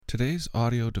Today's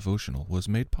audio devotional was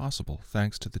made possible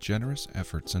thanks to the generous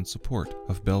efforts and support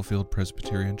of Bellefield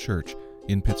Presbyterian Church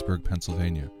in Pittsburgh,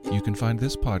 Pennsylvania. You can find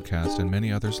this podcast and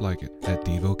many others like it at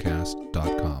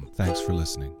Devocast.com. Thanks for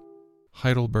listening.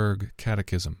 Heidelberg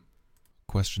Catechism.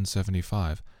 Question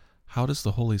 75. How does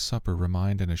the Holy Supper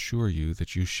remind and assure you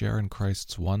that you share in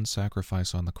Christ's one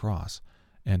sacrifice on the cross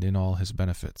and in all his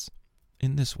benefits?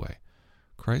 In this way.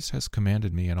 Christ has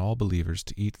commanded me and all believers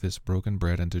to eat this broken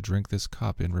bread and to drink this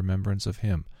cup in remembrance of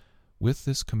him. With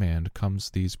this command comes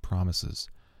these promises.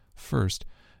 First,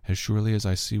 as surely as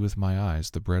I see with my eyes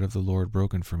the bread of the Lord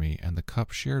broken for me and the cup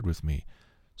shared with me,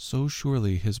 so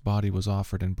surely his body was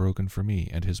offered and broken for me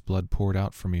and his blood poured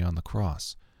out for me on the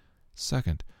cross.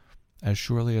 Second, as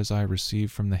surely as I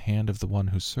receive from the hand of the one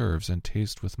who serves and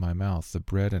taste with my mouth the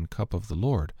bread and cup of the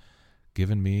Lord,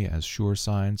 given me as sure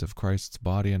signs of Christ's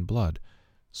body and blood,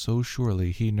 so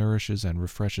surely he nourishes and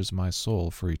refreshes my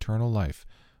soul for eternal life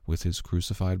with his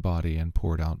crucified body and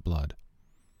poured out blood.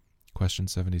 Question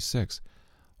 76.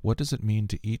 What does it mean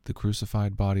to eat the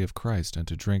crucified body of Christ and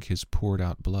to drink his poured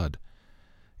out blood?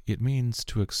 It means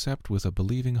to accept with a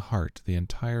believing heart the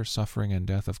entire suffering and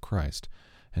death of Christ,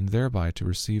 and thereby to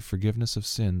receive forgiveness of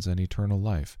sins and eternal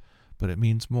life. But it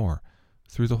means more.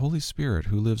 Through the Holy Spirit,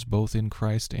 who lives both in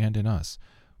Christ and in us,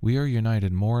 we are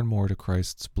united more and more to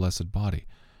Christ's blessed body.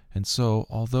 And so,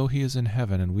 although he is in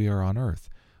heaven and we are on earth,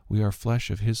 we are flesh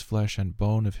of his flesh and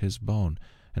bone of his bone,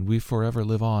 and we forever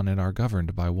live on and are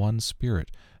governed by one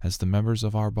Spirit, as the members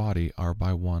of our body are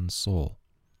by one soul.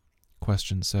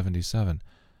 Question 77.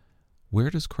 Where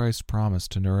does Christ promise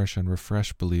to nourish and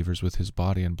refresh believers with his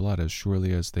body and blood as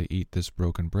surely as they eat this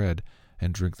broken bread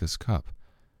and drink this cup?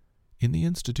 In the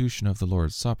institution of the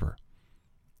Lord's Supper.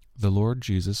 The Lord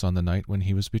Jesus, on the night when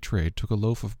he was betrayed, took a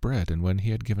loaf of bread, and when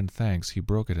he had given thanks, he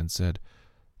broke it and said,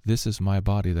 "This is my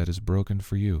body that is broken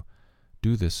for you.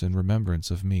 Do this in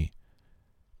remembrance of me."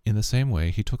 In the same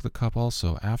way, he took the cup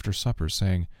also after supper,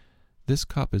 saying, "This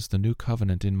cup is the new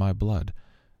covenant in my blood.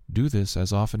 Do this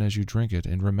as often as you drink it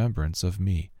in remembrance of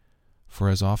me. For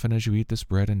as often as you eat this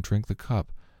bread and drink the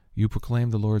cup, you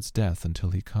proclaim the Lord's death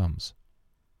until he comes."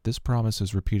 This promise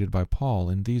is repeated by Paul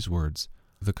in these words,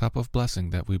 "The cup of blessing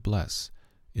that we bless,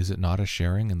 is it not a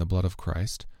sharing in the blood of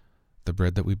Christ? The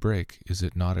bread that we break, is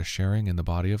it not a sharing in the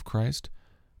body of Christ?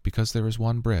 Because there is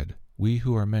one bread, we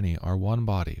who are many are one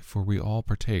body, for we all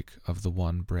partake of the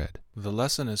one bread." The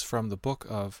lesson is from the book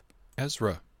of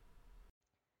Ezra.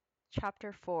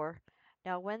 Chapter 4.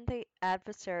 Now when the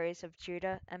adversaries of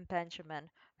Judah and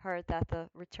Benjamin heard that the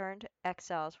returned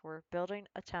exiles were building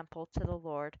a temple to the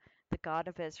Lord, the God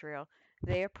of Israel,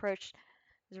 they approached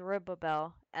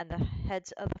Zerubbabel and the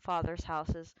heads of the fathers'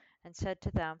 houses, and said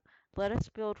to them, "Let us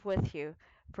build with you,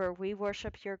 for we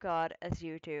worship your God as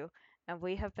you do, and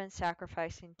we have been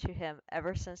sacrificing to him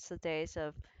ever since the days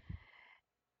of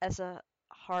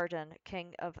Esarhaddon,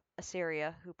 king of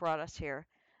Assyria, who brought us here."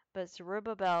 But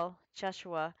Zerubbabel,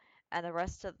 Jeshua, and the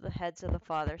rest of the heads of the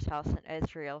fathers' house in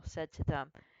Israel said to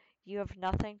them, "You have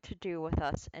nothing to do with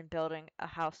us in building a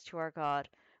house to our God,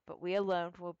 but we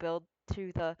alone will build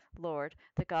to the Lord,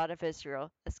 the God of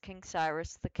Israel, as King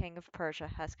Cyrus, the king of Persia,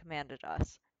 has commanded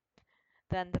us."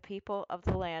 Then the people of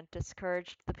the land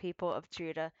discouraged the people of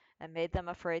Judah and made them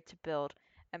afraid to build,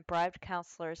 and bribed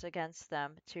counselors against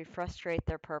them to frustrate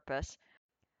their purpose,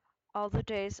 all the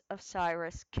days of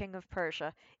Cyrus, king of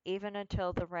Persia, even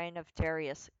until the reign of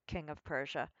Darius, king of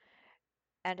Persia.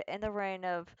 And in the reign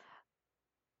of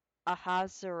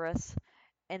Ahasuerus,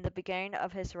 in the beginning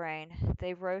of his reign,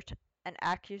 they wrote an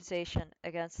accusation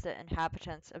against the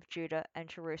inhabitants of Judah and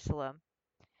Jerusalem.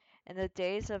 In the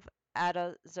days of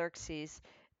Artaxerxes,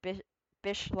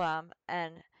 Bishlam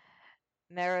and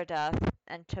Merodach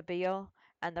and Tabeel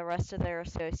and the rest of their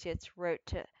associates wrote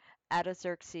to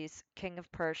Artaxerxes, king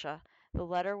of Persia. The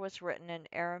letter was written in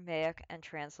Aramaic and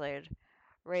translated.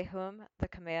 Rehum, the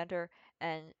commander,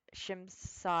 and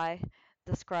Shimshai,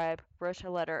 the scribe, wrote a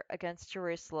letter against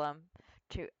Jerusalem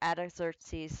to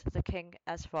Artaxerxes, the king,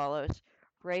 as follows: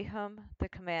 Rehum, the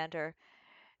commander,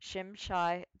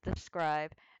 Shimshai, the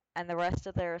scribe, and the rest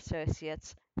of their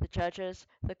associates, the judges,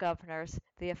 the governors,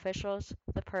 the officials,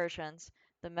 the Persians,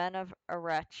 the men of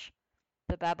Erech,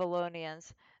 the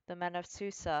Babylonians, the men of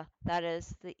Susa, that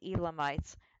is, the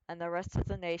Elamites, and the rest of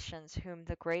the nations whom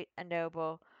the great and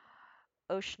noble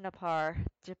Oshnapar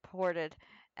deported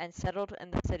and settled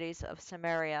in the cities of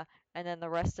Samaria and in the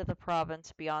rest of the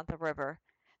province beyond the river.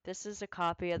 This is a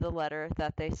copy of the letter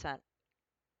that they sent.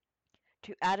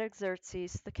 To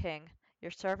Artaxerxes the king,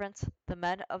 your servants, the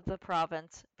men of the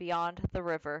province beyond the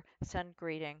river, send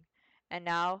greeting. And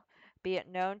now be it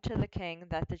known to the king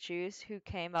that the Jews who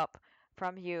came up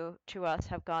from you to us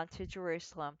have gone to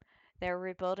Jerusalem. They are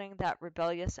rebuilding that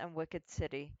rebellious and wicked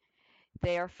city.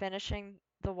 They are finishing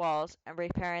the walls and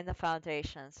repairing the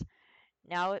foundations.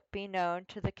 Now it be known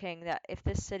to the king that if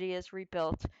this city is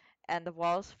rebuilt and the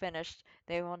walls finished,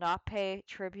 they will not pay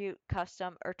tribute,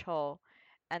 custom, or toll,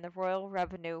 and the royal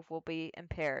revenue will be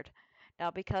impaired.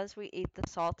 Now because we eat the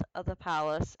salt of the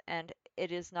palace, and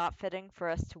it is not fitting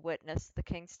for us to witness the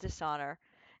king's dishonor,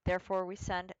 therefore we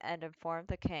send and inform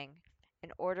the king,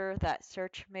 in order that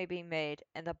search may be made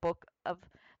in the book of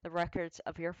the records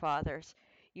of your fathers.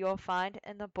 You will find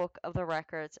in the book of the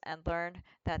records and learn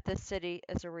that this city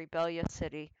is a rebellious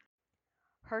city,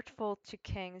 hurtful to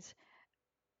kings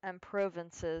and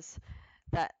provinces,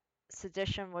 that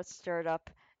sedition was stirred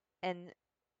up in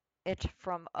it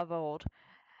from of old.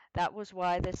 That was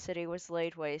why this city was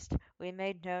laid waste. We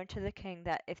made known to the king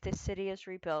that if this city is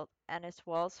rebuilt and its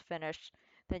walls finished,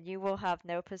 then you will have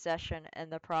no possession in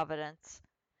the province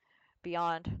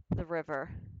beyond the river.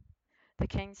 The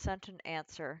king sent an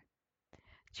answer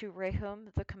to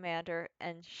Rehum the commander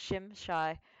and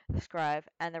Shimshai the scribe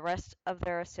and the rest of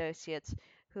their associates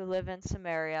who live in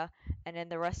Samaria and in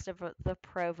the rest of the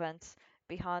province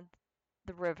beyond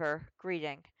the river,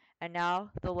 greeting. And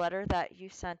now the letter that you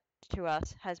sent to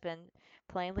us has been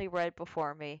plainly read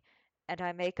before me, and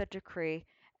I make a decree,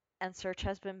 and search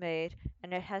has been made,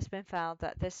 and it has been found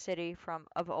that this city from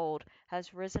of old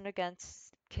has risen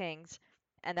against kings,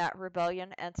 and that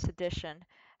rebellion and sedition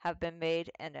have been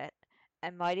made in it,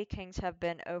 and mighty kings have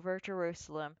been over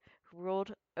Jerusalem, who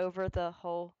ruled over the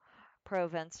whole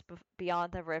province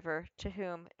beyond the river, to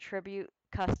whom tribute,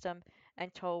 custom,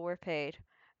 and toll were paid.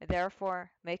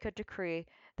 Therefore make a decree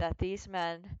that these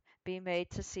men be made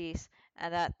to cease,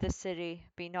 and that this city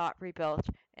be not rebuilt,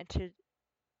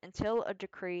 until a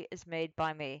decree is made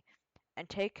by me, and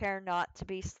take care not to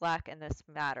be slack in this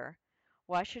matter.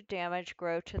 Why should damage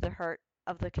grow to the hurt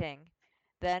of the king?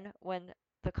 Then, when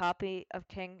the copy of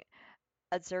King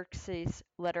Xerxes'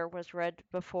 letter was read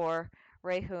before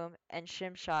Rehum and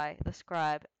Shimshai the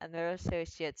scribe and their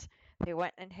associates, they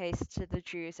went in haste to the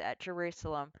Jews at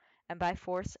Jerusalem, and by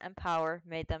force and power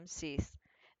made them cease.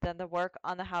 Then the work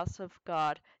on the house of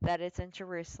God that is in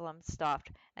Jerusalem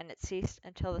stopped, and it ceased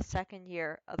until the second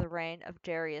year of the reign of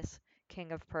Darius,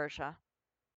 king of Persia.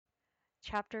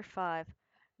 Chapter 5.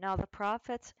 Now the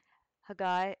prophets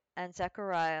Haggai and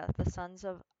Zechariah, the sons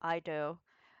of Iddo,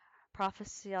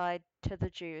 prophesied to the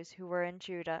Jews who were in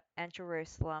Judah and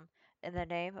Jerusalem in the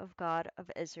name of God of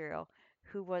Israel,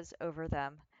 who was over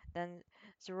them. Then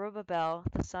Zerubbabel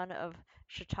the son of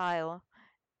Shealtiel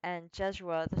and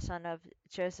Jeshua the son of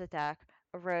Jozadak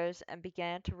arose and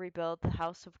began to rebuild the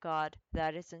house of God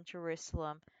that is in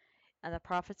Jerusalem, and the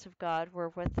prophets of God were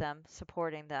with them,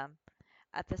 supporting them.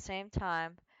 At the same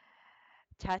time,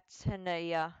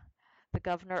 Tattaniah, the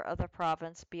governor of the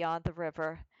province beyond the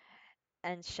river,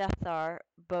 and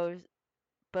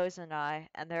Shethar-Bozenai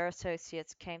and their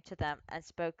associates came to them and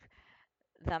spoke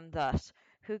them thus: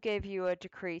 Who gave you a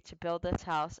decree to build this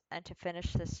house and to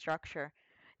finish this structure?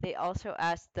 They also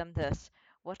asked them this: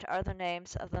 What are the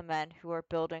names of the men who are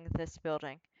building this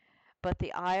building? But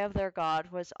the eye of their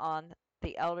God was on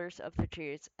the elders of the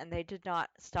Jews, and they did not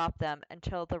stop them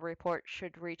until the report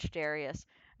should reach Darius,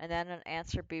 and then an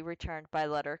answer be returned by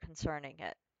letter concerning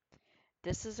it.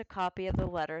 This is a copy of the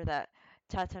letter that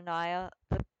Tattaniah,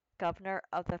 the governor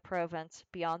of the province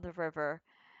beyond the river,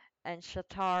 and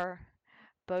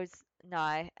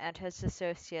Shethar-Bozenai and his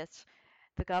associates,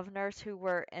 the governors who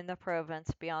were in the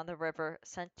province beyond the river,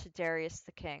 sent to Darius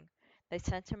the king. They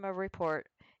sent him a report,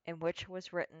 in which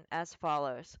was written as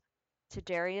follows: To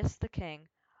Darius the king,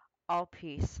 all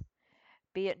peace.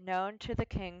 Be it known to the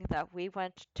king that we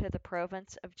went to the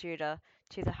province of Judah,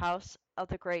 to the house of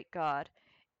the great God.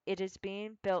 It is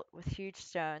being built with huge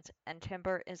stones, and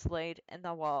timber is laid in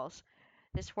the walls.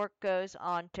 This work goes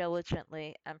on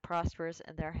diligently and prospers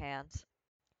in their hands.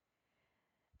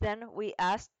 Then we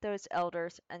asked those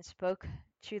elders and spoke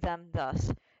to them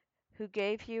thus: Who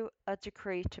gave you a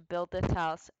decree to build this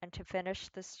house and to finish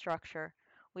this structure?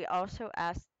 We also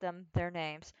asked them their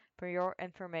names, for your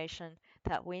information,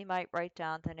 that we might write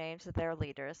down the names of their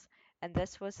leaders. And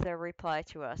this was their reply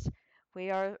to us: We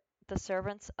are the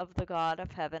servants of the God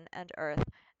of heaven and earth,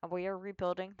 and we are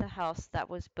rebuilding the house that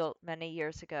was built many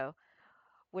years ago,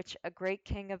 which a great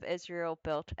king of Israel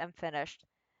built and finished.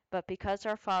 But because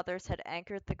our fathers had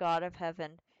angered the God of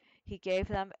heaven, he gave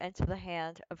them into the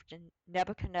hand of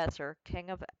Nebuchadnezzar, king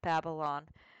of Babylon,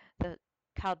 the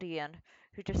Chaldean,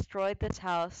 who destroyed this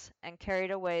house and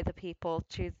carried away the people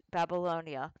to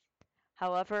Babylonia.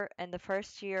 However, in the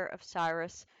first year of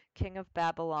Cyrus, king of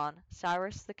Babylon,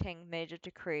 Cyrus the king made a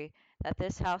decree that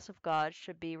this house of God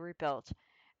should be rebuilt,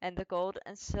 and the gold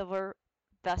and silver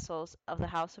vessels of the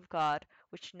house of God,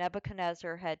 which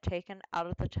Nebuchadnezzar had taken out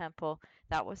of the temple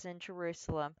that was in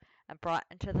Jerusalem, and brought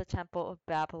into the temple of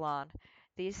Babylon.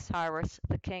 These Cyrus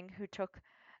the king who took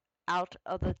out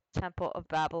of the temple of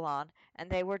Babylon, and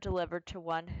they were delivered to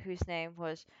one whose name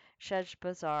was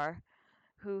Sheshbazzar,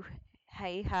 who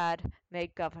he had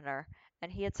made governor.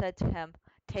 And he had said to him,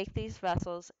 Take these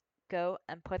vessels, go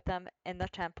and put them in the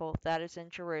temple that is in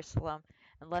Jerusalem,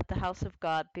 and let the house of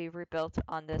God be rebuilt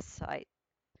on this site.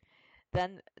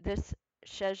 Then this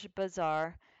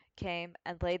Sheshbazzar came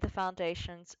and laid the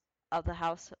foundations of the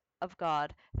house of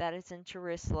God that is in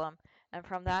Jerusalem, and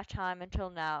from that time until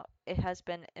now it has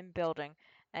been in building,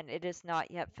 and it is not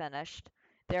yet finished.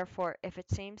 Therefore, if it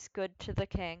seems good to the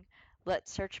king, let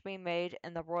search be made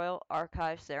in the royal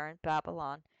archives there in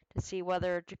Babylon, to see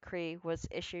whether a decree was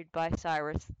issued by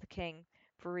Cyrus the king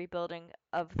for rebuilding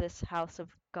of this house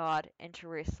of God in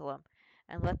Jerusalem,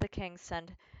 and let the king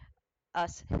send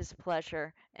us his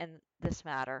pleasure in this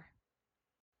matter.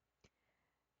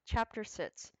 Chapter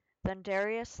 6. Then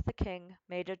Darius the king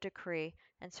made a decree,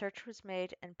 and search was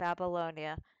made in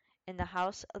Babylonia, in the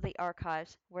house of the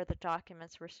archives where the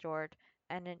documents were stored,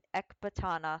 and in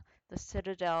Ecbatana, the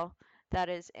citadel that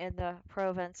is in the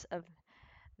province of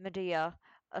Media.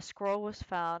 A scroll was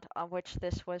found on which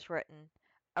this was written,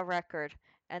 a record.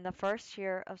 In the first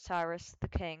year of Cyrus the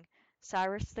king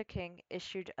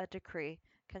issued a decree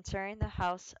concerning the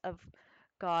house of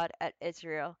God at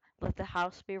Israel. Let the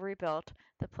house be rebuilt,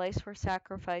 the place where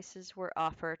sacrifices were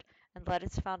offered, and let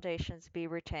its foundations be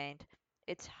retained.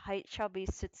 Its height shall be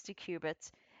 60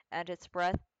 cubits, and its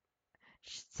breadth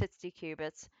 60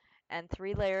 cubits, and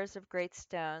 3 layers of great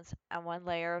stones, and 1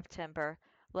 layer of timber.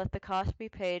 Let the cost be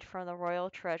paid from the royal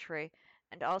treasury,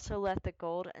 and also let the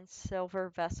gold and silver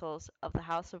vessels of the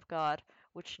house of God,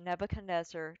 which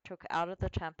Nebuchadnezzar took out of the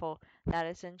temple that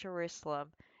is in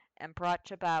Jerusalem, and brought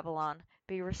to Babylon,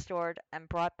 be restored and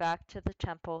brought back to the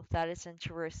temple that is in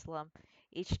Jerusalem,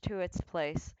 each to its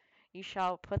place. You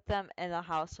shall put them in the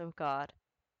house of God.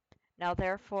 Now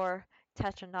therefore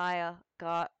Tataniah,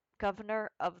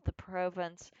 governor of the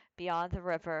province beyond the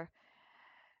river,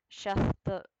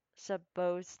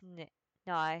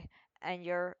 Shethar-boznai, and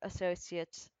your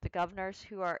associates, the governors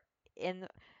who are in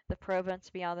the province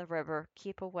beyond the river,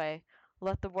 keep away.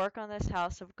 Let the work on this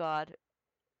house of God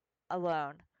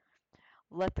alone.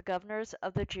 Let the governors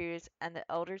of the Jews and the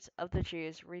elders of the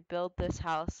Jews rebuild this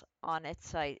house on its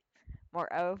site.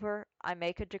 Moreover, I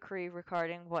make a decree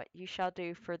regarding what you shall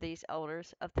do for these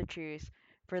elders of the Jews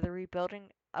for the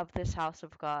rebuilding of this house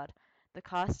of God. The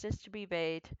cost is to be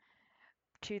paid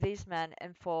to these men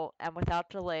in full and without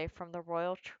delay from the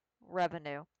royal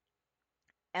revenue,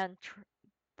 and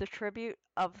the tribute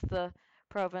of the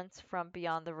province from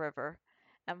beyond the river,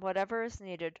 and whatever is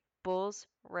needed, bulls,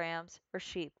 rams, or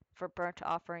sheep, for burnt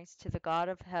offerings to the God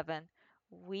of heaven,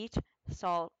 wheat,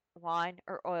 salt, wine,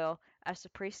 or oil, as the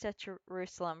priests at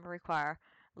Jerusalem require,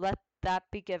 let that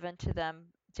be given to them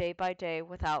day by day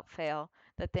without fail,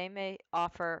 that they may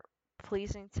offer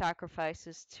pleasing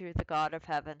sacrifices to the God of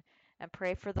heaven, and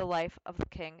pray for the life of the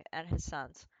king and his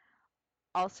sons.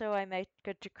 Also I make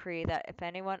a decree that if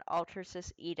anyone alters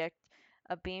this edict,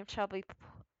 a beam shall be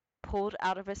pulled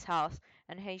out of his house,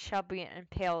 and he shall be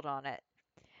impaled on it,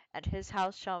 and his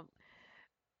house shall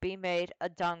be made a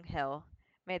dunghill.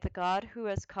 May the God who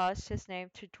has caused his name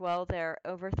to dwell there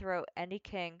overthrow any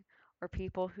king or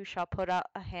people who shall put out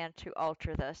a hand to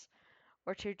alter this,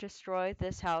 or to destroy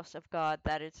this house of God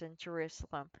that is in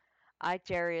Jerusalem. I,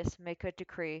 Darius, make a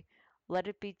decree. Let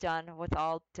it be done with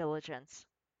all diligence.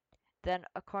 Then,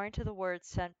 according to the word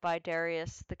sent by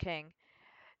Darius the king,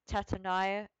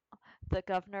 Tataniah, the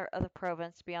governor of the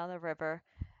province beyond the river,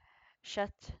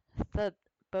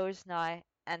 Shethar-boznai,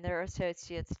 and their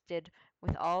associates did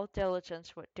with all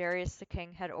diligence what Darius the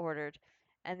king had ordered.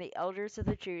 And the elders of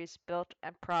the Jews built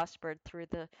and prospered through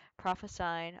the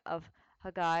prophesying of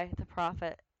Haggai the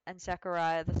prophet and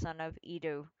Zechariah the son of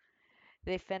Iddo.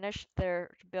 They finished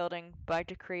their building by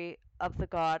decree of the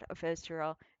God of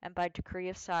Israel, and by decree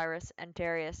of Cyrus and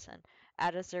Darius and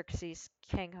Artaxerxes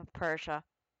king of Persia.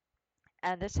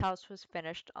 And this house was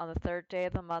finished on the 3rd day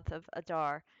of the month of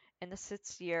Adar, in the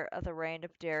 6th year of the reign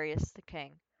of Darius the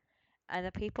king. And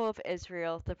the people of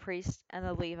Israel, the priests and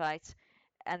the Levites,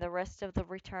 and the rest of the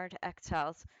returned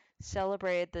exiles,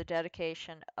 celebrated the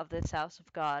dedication of this house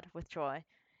of God with joy.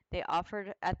 They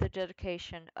offered at the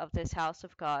dedication of this house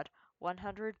of God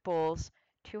 100 bulls,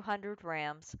 200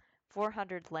 rams,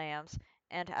 400 lambs,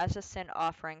 and as a sin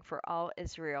offering for all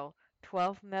Israel,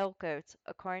 12 male goats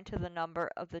according to the number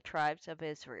of the tribes of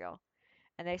Israel.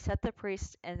 And they set the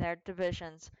priests in their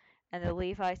divisions, and the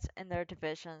Levites in their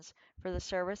divisions, for the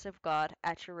service of God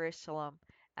at Jerusalem,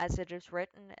 as it is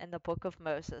written in the book of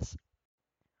Moses.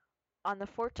 On the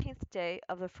 14th day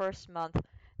of the first month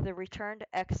the returned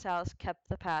exiles kept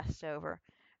the Passover,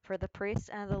 for the priests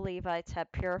and the Levites had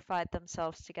purified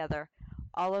themselves together;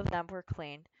 all of them were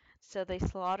clean. So they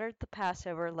slaughtered the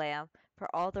Passover lamb for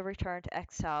all the returned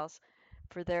exiles,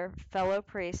 for their fellow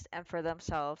priests and for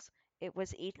themselves. It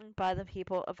was eaten by the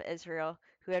people of Israel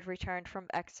who had returned from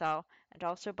exile, and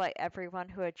also by everyone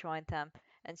who had joined them,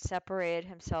 and separated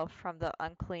himself from the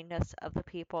uncleanness of the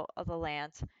people of the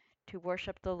lands, to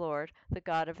worship the Lord, the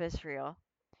God of Israel.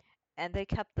 And they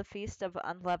kept the feast of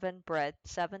unleavened bread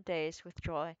 7 days with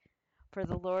joy, for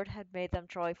the Lord had made them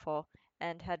joyful,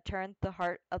 and had turned the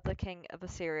heart of the king of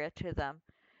Assyria to them,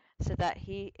 so that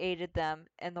he aided them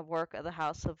in the work of the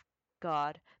house of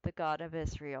God, the God of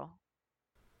Israel.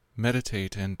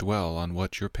 Meditate and dwell on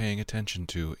what you're paying attention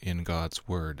to in God's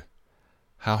Word.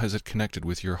 How has it connected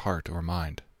with your heart or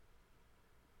mind?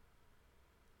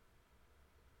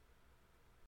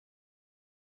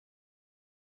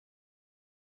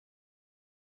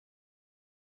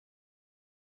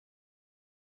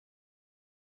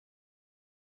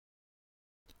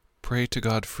 Pray to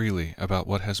God freely about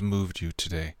what has moved you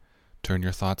today. Turn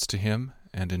your thoughts to Him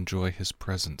and enjoy His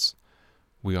presence.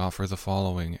 We offer the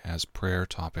following as prayer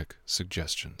topic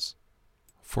suggestions.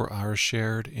 For our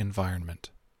shared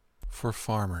environment. For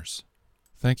farmers.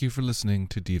 Thank you for listening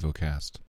to Devocast.